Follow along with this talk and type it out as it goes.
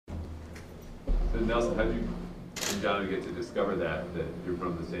Nelson, how did you and John get to discover that you're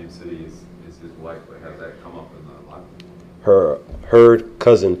from the same city as his wife? Like, how did that come up in the locker room? Her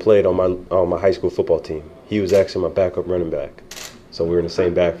cousin played on my high school football team. He was actually my backup running back, so we were in the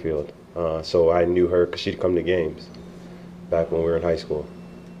same backfield. So I knew her because she'd come to games back when we were in high school.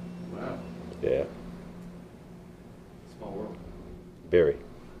 Wow. Yeah. Small world. Very.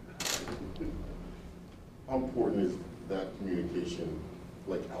 How important is that communication,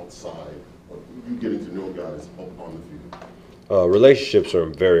 like outside, of you getting to know guys on the field? Relationships are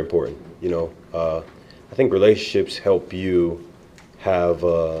very important. I think relationships help you have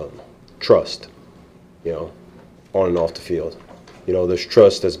trust, on and off the field. There's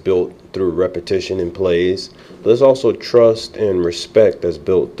trust that's built through repetition in plays, but there's also trust and respect that's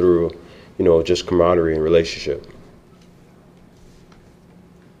built through, just camaraderie and relationship.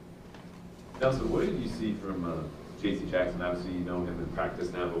 Nelson, what did you see from J.C. Jackson? Obviously, you know him in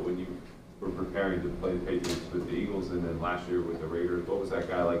practice now, but when you were preparing to play the Patriots with the Eagles and then last year with the Raiders, what was that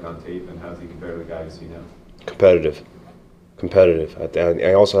guy like on tape, and how does he compare to the guy you see now? Competitive.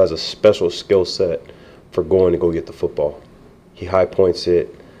 He also has a special skill set for going to go get the football. He high points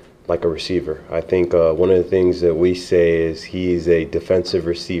it like a receiver. I think one of the things that we say is he's a defensive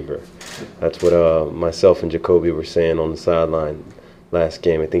receiver. That's what myself and Jacoby were saying on the sideline last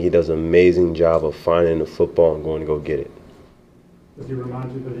game. I think he does an amazing job of finding the football and going to go get it. Does he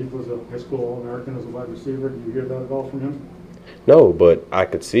remind you that he was a high school All-American as a wide receiver? Do you hear that at all from him? No, but I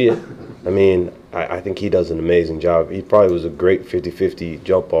could see it. I mean, I think he does an amazing job. He probably was a great 50-50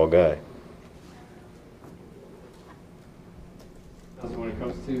 jump ball guy. So when it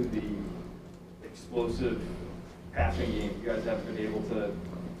comes to the explosive passing game, you guys haven't been able to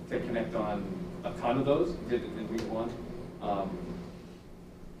connect on a ton of those. You did it in week one.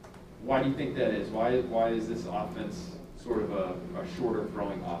 Why do you think that is? Why is this offense sort of a shorter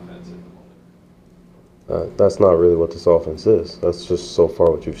throwing offense at the moment? That's not really what this offense is. That's just so far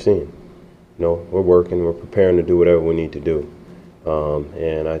what you've seen. We're working, we're preparing to do whatever we need to do.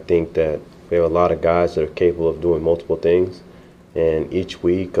 And I think that we have a lot of guys that are capable of doing multiple things. And each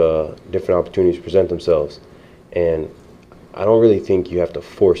week, different opportunities present themselves. And I don't really think you have to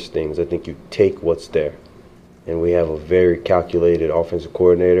force things. I think you take what's there. And we have a very calculated offensive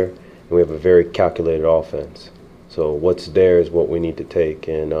coordinator, and we have a very calculated offense. So what's there is what we need to take.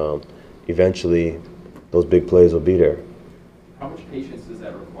 And eventually, those big plays will be there. How much patience does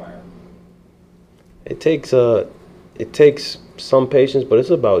that require? It takes some patience, but it's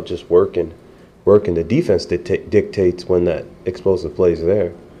about just working. The defense dictates when that explosive play is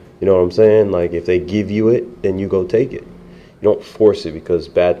there. You know what I'm saying? Like, if they give you it, then you go take it. You don't force it, because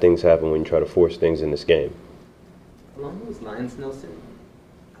bad things happen when you try to force things in this game. Along those lines, Nelson,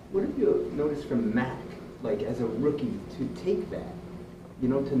 what have you noticed from Mac, like as a rookie, to take that?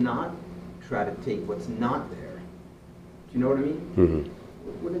 To not try to take what's not there. Do you know what I mean?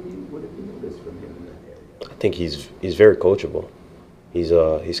 Mm-hmm. What have you noticed from him in that area? I think he's very coachable.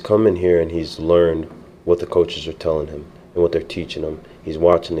 He's come in here and he's learned what the coaches are telling him and what they're teaching him. He's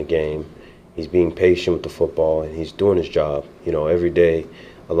watching the game. He's being patient with the football, and he's doing his job. Every day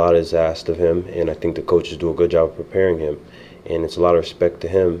a lot is asked of him, and I think the coaches do a good job of preparing him. And it's a lot of respect to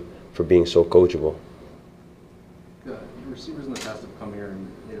him for being so coachable. Receivers in the past have come here and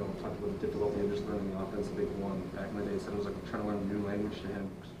talked about the difficulty of just learning the offense. Big one back in the day said it was like trying to learn a new language to him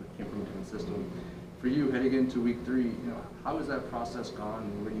because it came from a different system. For you, heading into week 3, how has that process gone,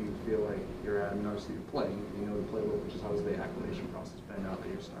 and where do you feel like you're at? I mean, obviously you're playing, the playbook, which is how has the acclimation process been now that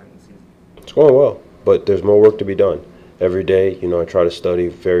you're starting the season? It's going well, but there's more work to be done. Every day, I try to study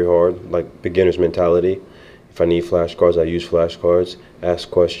very hard, like beginner's mentality. If I need flashcards, I use flashcards, ask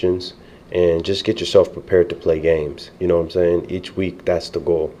questions, and just get yourself prepared to play games. You know what I'm saying? Each week, that's the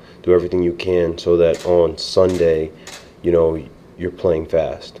goal. Do everything you can so that on Sunday, you're playing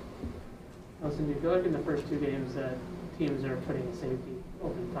fast. Nelson, do you feel like in the first 2 games that teams are putting a safety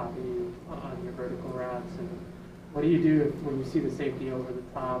over the top of you on your vertical routes? And what do you do when you see the safety over the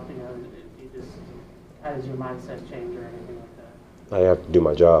top? How does your mindset change or anything like that? I have to do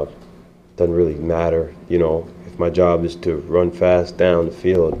my job. Doesn't really matter. If my job is to run fast down the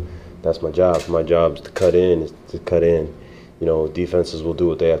field, that's my job. If my job is to cut in, is to cut in. Defenses will do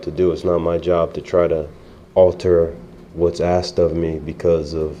what they have to do. It's not my job to try to alter what's asked of me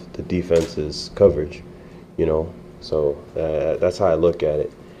because of the defense's coverage, So that's how I look at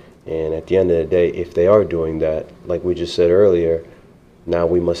it. And at the end of the day, if they are doing that, like we just said earlier, now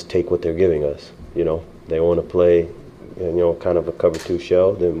we must take what they're giving us. They want to play, kind of a cover 2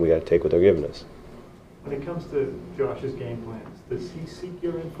 shell, then we got to take what they're giving us. When it comes to Josh's game plans, does he seek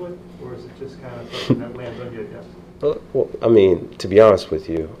your input, or is it just kind of something that lands on your desk? Well, I mean, to be honest with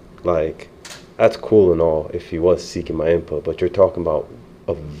you, like, that's cool and all if he was seeking my input, but you're talking about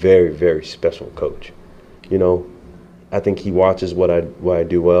a very, very special coach. You know, I think he watches what I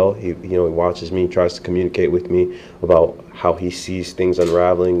do well. He watches me, tries to communicate with me about how he sees things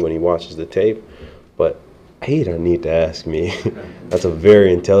unraveling when he watches the tape. But he don't need to ask me. That's a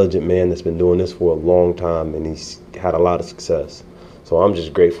very intelligent man that's been doing this for a long time, and he's had a lot of success. So I'm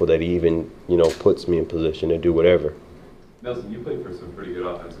just grateful that he even, puts me in position to do whatever. Nelson, you played for some pretty good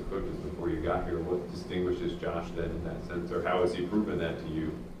offensive coaches before you got here. What distinguishes Josh then in that sense, or how has he proven that to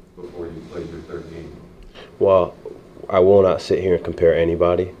you before you played your third game? Well, I will not sit here and compare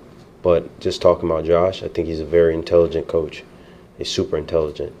anybody, but just talking about Josh, I think he's a very intelligent coach. He's super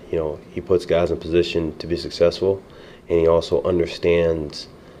intelligent. He puts guys in position to be successful, and he also understands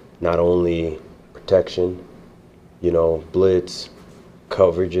not only protection, blitz,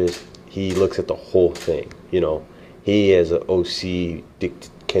 coverages. He looks at the whole thing. He as an OC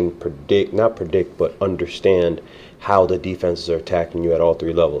can not predict, but understand how the defenses are attacking you at all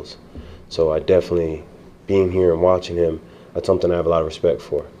three levels. So I definitely, being here and watching him, that's something I have a lot of respect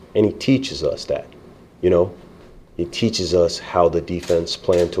for. And he teaches us that, He teaches us how the defense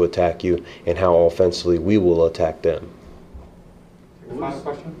plan to attack you and how offensively we will attack them. Final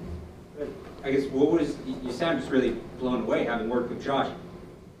question? I guess you sound just really blown away having worked with Josh.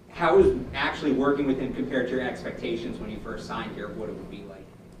 How is actually working with him compared to your expectations when you first signed here, what it would be like?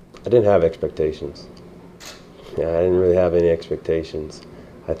 I didn't have expectations. Yeah, I didn't really have any expectations.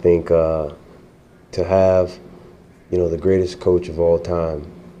 I think to have, the greatest coach of all time,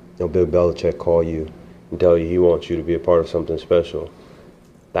 Bill Belichick, call you and tell you he wants you to be a part of something special,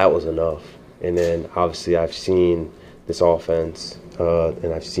 that was enough. And then obviously I've seen this offense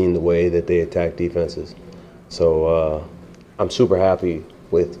and I've seen the way that they attack defenses. So I'm super happy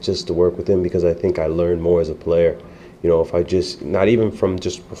with just to work with him because I think I learned more as a player. If I just, not even from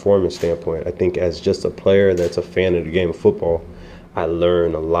just a performance standpoint, I think as just a player that's a fan of the game of football, I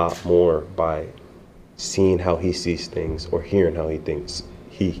learn a lot more by seeing how he sees things or hearing how he thinks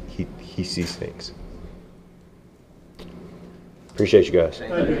he sees things. Appreciate you guys.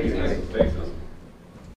 Thanks, Nelson.